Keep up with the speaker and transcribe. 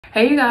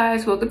Hey you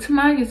guys, welcome to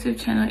my YouTube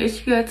channel.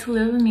 It's your girl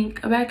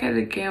Talila back at it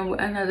again with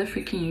another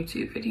freaking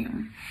YouTube video.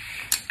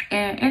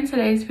 And in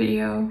today's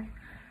video,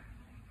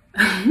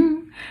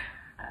 I'm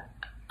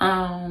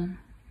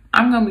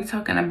gonna be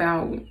talking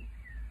about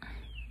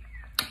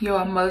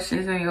your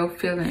emotions and your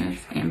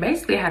feelings and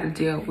basically how to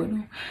deal with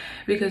them.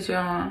 Because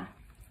y'all,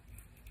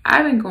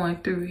 I've been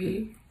going through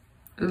it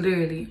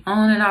literally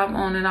on and off,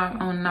 on and off,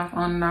 on and off,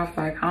 on and off.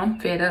 Like, I'm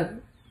fed up.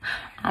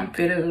 I'm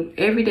fed up.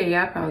 Every day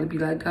I probably be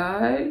like,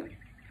 God,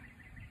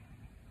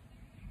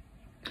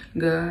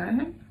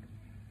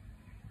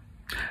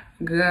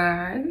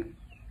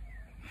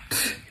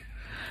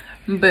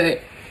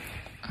 but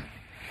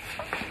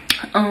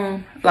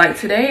like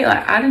today,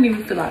 like I didn't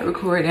even feel like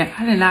recording.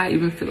 I did not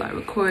even feel like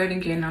recording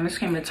again. I just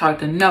came to talk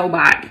to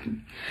nobody,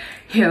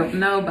 help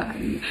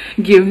nobody,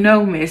 give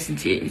no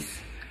messages.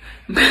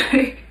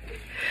 But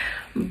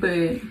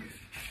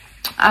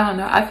I don't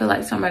know, I feel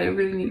like somebody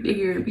really need to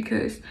hear it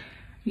because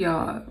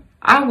y'all,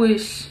 I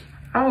wish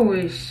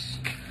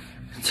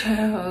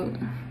child,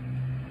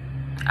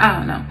 I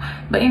don't know.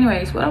 But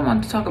anyways, what I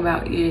want to talk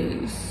about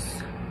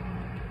is,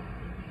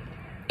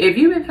 if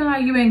you've been feeling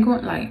like you've been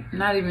going, like,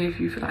 not even if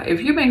you feel like,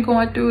 if you've been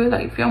going through it,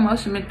 like if your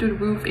emotions been through the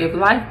roof, if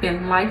life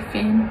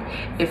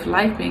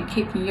been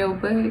kicking your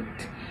butt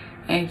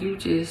and you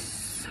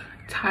just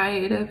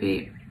tired of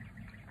it,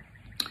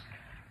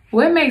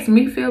 what makes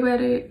me feel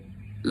better,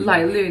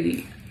 like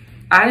literally,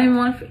 I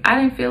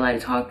didn't feel like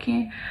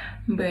talking,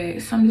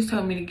 but something just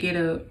told me to get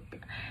up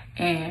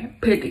and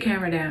put the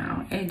camera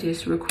down and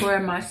just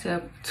record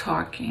myself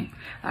talking.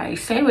 Like,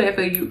 say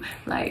whatever you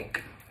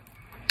like.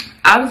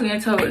 I was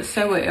getting told to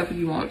say whatever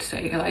you want to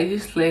say. Like,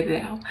 just let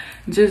it out.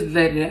 Just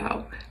let it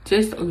out.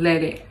 Just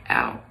let it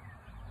out.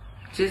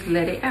 Just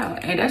let it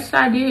out. And that's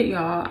what I did,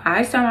 y'all.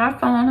 I set my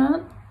phone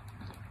up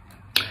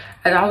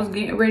as I was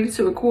getting ready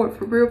to record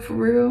for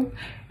real.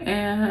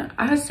 And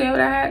I said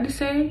what I had to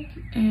say.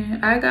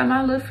 And I got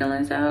my little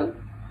feelings out.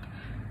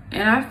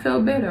 And I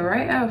felt better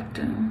right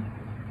after.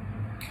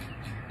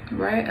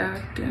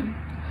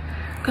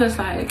 Because,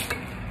 like,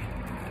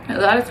 a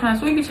lot of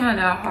times we be trying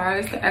our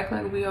hardest to act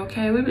like we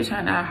okay. We be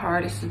trying our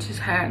hardest to just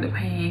hide the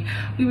pain.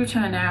 We be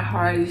trying our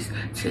hardest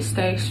to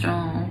stay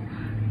strong.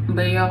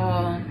 But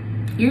y'all,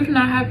 you do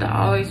not have to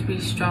always be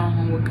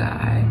strong with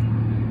God.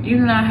 You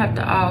do not have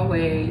to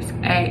always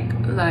act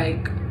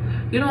like,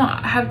 you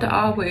don't have to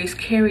always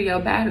carry your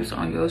battles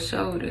on your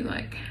shoulder.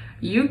 Like,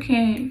 you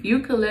can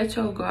let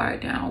your guard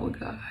down with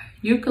God.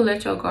 You can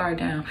let your guard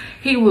down.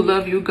 He will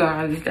love you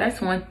regardless.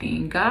 That's one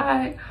thing.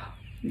 God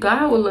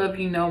will love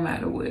you no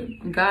matter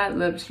what. God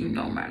loves you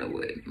no matter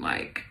what.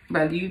 Like,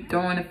 whether you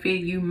throwing a fit,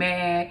 you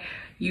mad,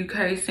 you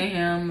cursing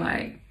him,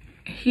 like,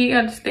 he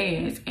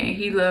understands and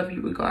he loves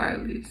you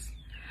regardless.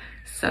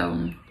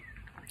 So,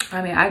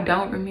 I mean, I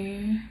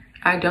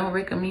don't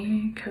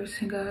recommend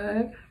cursing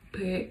God,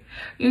 but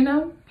you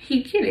know,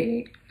 he get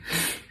it.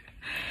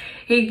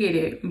 He get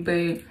it.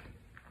 But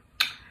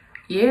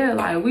yeah,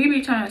 like, we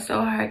be trying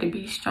so hard to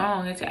be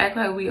strong and to act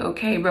like we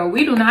okay, bro.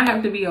 We do not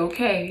have to be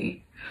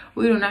okay.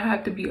 We do not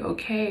have to be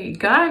okay.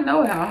 God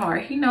know our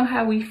heart. He know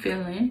how we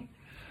feeling.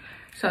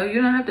 So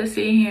you don't have to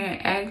sit here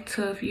and act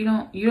tough. You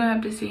don't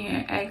have to sit here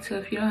and act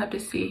tough. You don't have to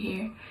sit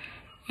here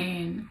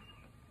and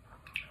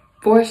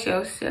force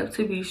yourself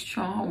to be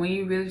strong when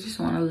you really just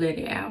want to let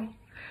it out.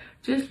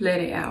 Just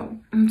let it out.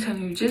 I'm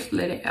telling you, just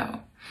let it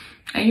out.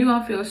 And you're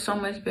going to feel so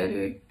much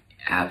better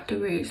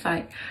afterwards.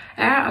 Like,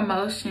 our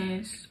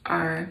emotions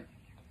are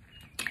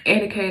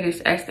indicators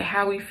as to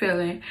how we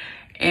feeling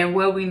and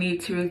what we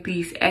need to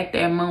release at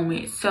that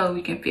moment so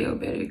we can feel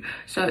better.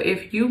 So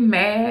if you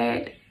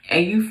mad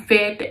and you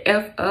fed the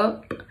F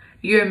up,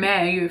 you're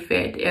mad and you're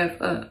fed the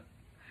F up.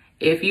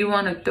 If you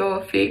want to throw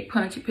a fit,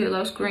 punch a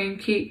pillow, scream,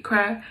 kick,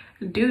 cry,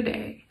 do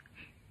that.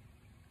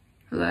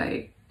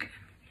 Like,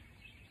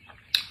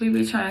 we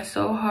be trying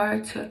so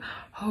hard to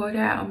hold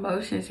our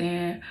emotions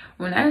in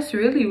when that's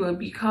really what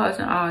be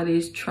causing all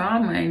this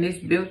trauma and this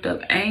built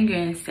up anger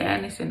and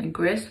sadness and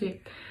aggression.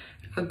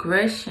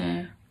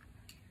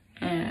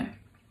 And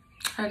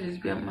I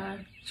just built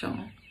my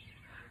jaw.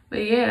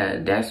 But yeah,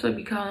 that's what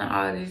be calling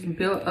all this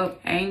built up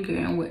anger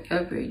and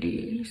whatever it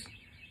is.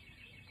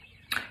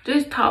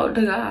 Just talk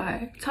to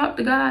God. Talk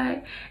to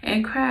God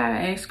and cry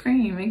and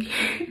scream and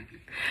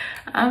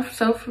I'm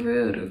so for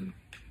real though.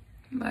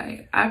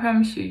 Like, I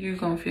promise you, you're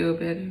gonna feel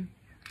better.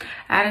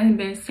 I done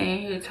been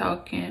sitting here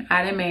talking.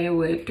 I done made,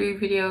 what, 3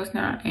 videos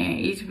now, and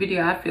each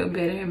video I feel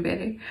better and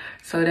better.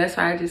 So that's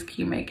why I just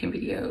keep making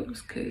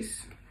videos,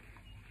 because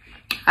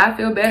I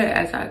feel better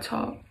as I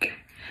talk.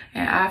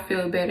 And I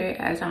feel better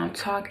as I'm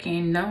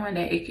talking, knowing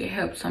that it can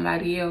help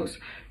somebody else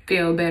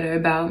feel better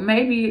about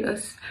maybe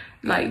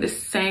like the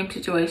same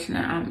situation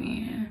that I'm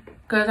in.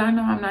 Because I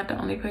know I'm not the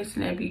only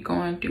person that be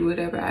going through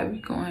whatever I be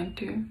going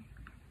through.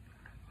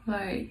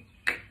 Like,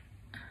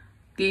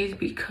 these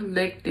be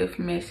collective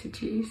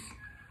messages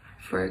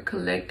for a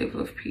collective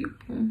of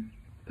people.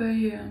 But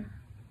yeah,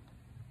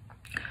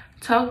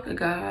 talk to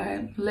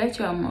God. Let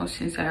your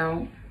emotions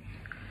out.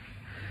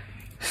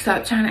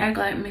 Stop trying to act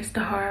like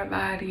Mr.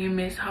 Hardbody and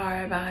Miss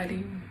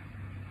Hardbody.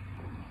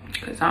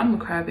 Cause I'm a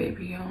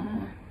crybaby,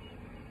 y'all.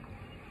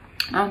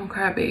 I'm a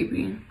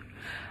crybaby.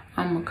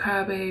 I'm a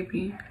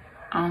crybaby.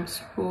 I'm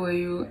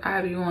spoiled.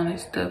 I be wanting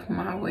stuff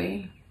my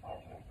way.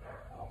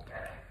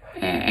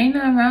 And ain't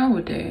nothing wrong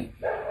with that.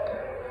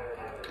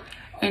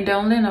 And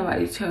don't let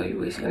nobody tell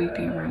you it's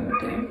anything wrong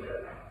with that.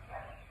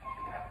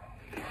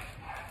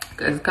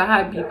 Because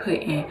God be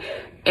putting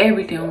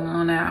everything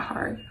on our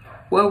heart.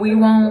 What we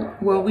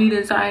want, what we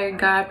desire,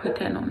 God put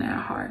that on our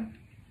heart.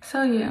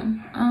 So yeah,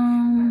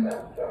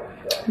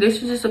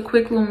 this is just a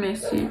quick little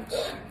message.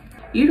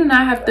 You do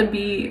not have to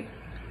be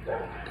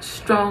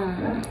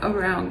strong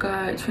around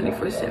God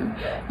 24/7.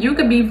 You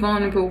could be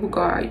vulnerable with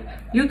God.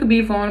 You could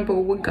be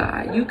vulnerable with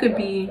God. You could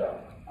be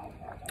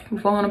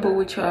vulnerable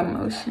with your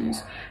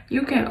emotions.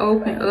 You can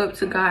open up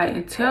to God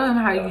and tell him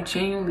how you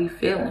genuinely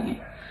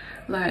feeling.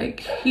 Like,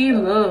 he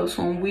loves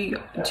when we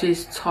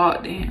just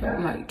talk to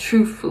him, like,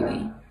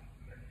 truthfully.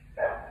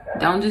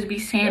 Don't just be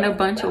saying a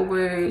bunch of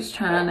words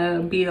trying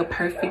to be a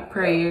perfect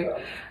prayer.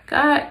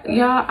 God,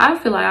 y'all, I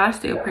feel like I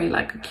still pray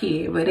like a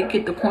kid, but it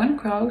get the point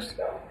across.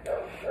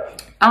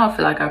 I don't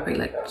feel like I pray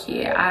like a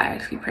kid. I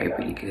actually pray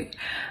pretty good.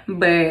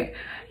 But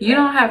you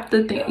don't have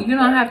to think, you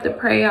don't have to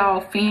pray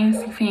all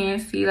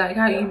fancy like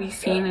how you be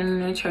seeing in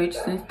the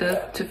churches and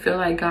stuff to feel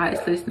like God is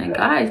listening.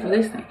 God is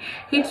listening.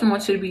 He just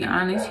wants you to be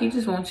honest. He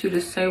just wants you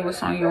to say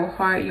what's on your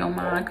heart, your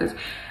mind, because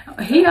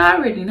he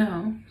already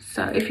know.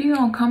 So if you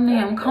don't come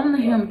to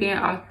him being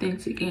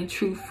authentic and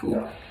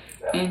truthful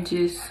and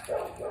just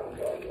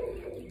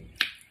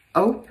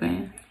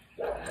open.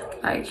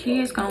 Like, he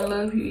is gonna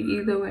love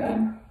you either way.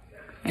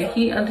 And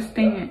he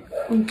understands.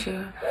 Ooh,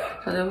 child.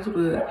 So that was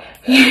good.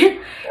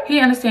 He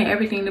understands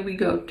everything that we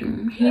go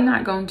through. He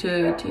not gonna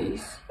judge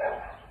us.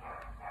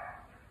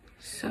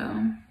 So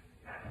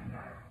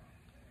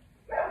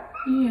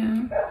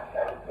yeah,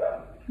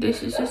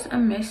 this is just a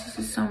message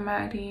to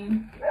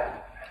somebody.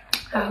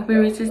 I hope it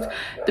reaches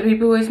the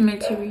people it's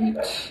meant to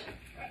reach.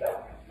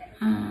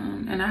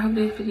 And I hope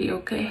this video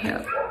could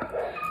help.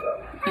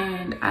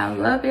 And I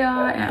love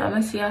y'all, and I'm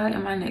gonna see y'all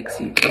in my next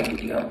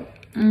video.